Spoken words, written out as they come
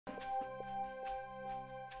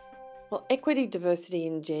Well, equity, diversity,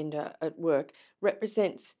 and gender at work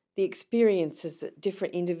represents the experiences that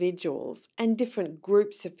different individuals and different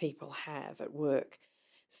groups of people have at work.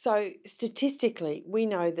 So, statistically, we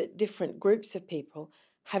know that different groups of people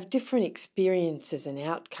have different experiences and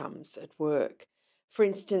outcomes at work. For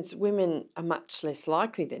instance, women are much less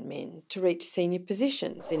likely than men to reach senior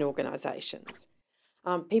positions in organisations.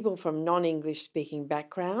 People from non English speaking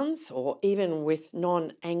backgrounds or even with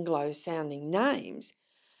non Anglo sounding names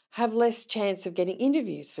have less chance of getting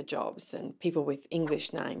interviews for jobs than people with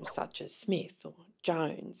English names such as Smith or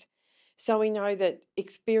Jones. So we know that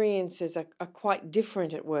experiences are quite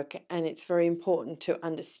different at work, and it's very important to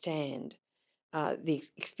understand the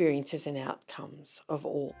experiences and outcomes of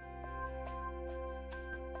all.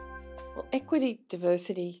 Well, equity,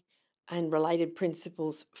 diversity, and related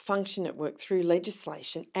principles function at work through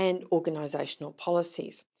legislation and organisational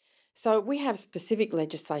policies. So we have specific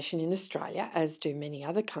legislation in Australia, as do many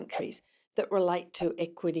other countries, that relate to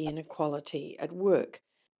equity and equality at work.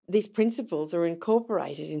 These principles are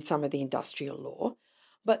incorporated in some of the industrial law,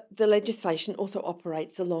 but the legislation also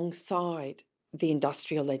operates alongside the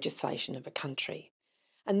industrial legislation of a country.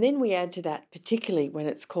 And then we add to that, particularly when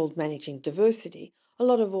it's called managing diversity, a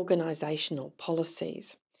lot of organisational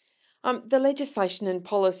policies. The legislation and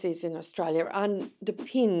policies in Australia are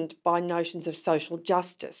underpinned by notions of social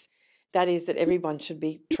justice. That is, that everyone should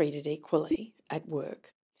be treated equally at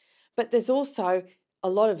work. But there's also a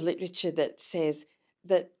lot of literature that says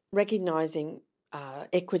that recognising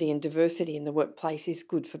equity and diversity in the workplace is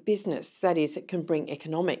good for business. That is, it can bring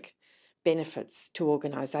economic benefits to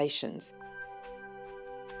organisations.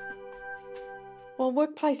 Well,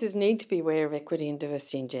 workplaces need to be aware of equity and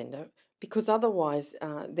diversity and gender because otherwise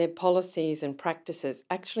their policies and practices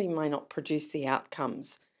actually may not produce the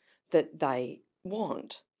outcomes that they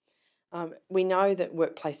want. We know that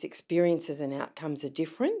workplace experiences and outcomes are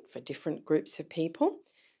different for different groups of people.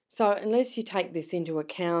 So, unless you take this into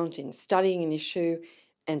account in studying an issue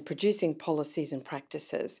and producing policies and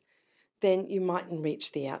practices, then you mightn't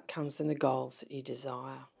reach the outcomes and the goals that you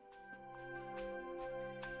desire.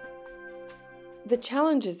 The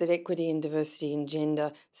challenges that equity and diversity and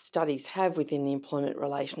gender studies have within the employment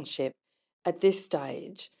relationship at this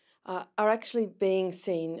stage are actually being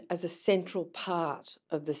seen as a central part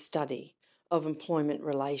of the study of employment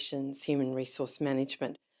relations, human resource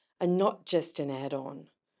management, and not just an add on.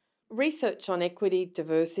 Research on equity,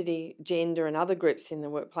 diversity, gender, and other groups in the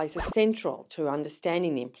workplace is central to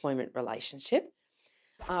understanding the employment relationship,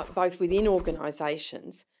 both within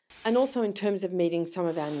organisations and also in terms of meeting some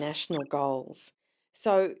of our national goals.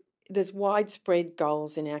 So there's widespread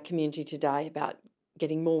goals in our community today about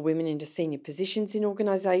getting more women into senior positions in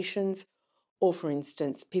organisations, or for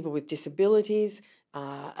instance, people with disabilities,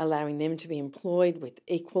 allowing them to be employed with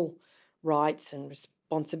equal rights and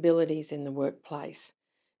responsibilities in the workplace.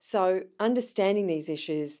 So understanding these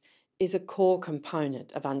issues is a core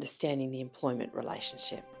component of understanding the employment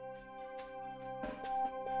relationship.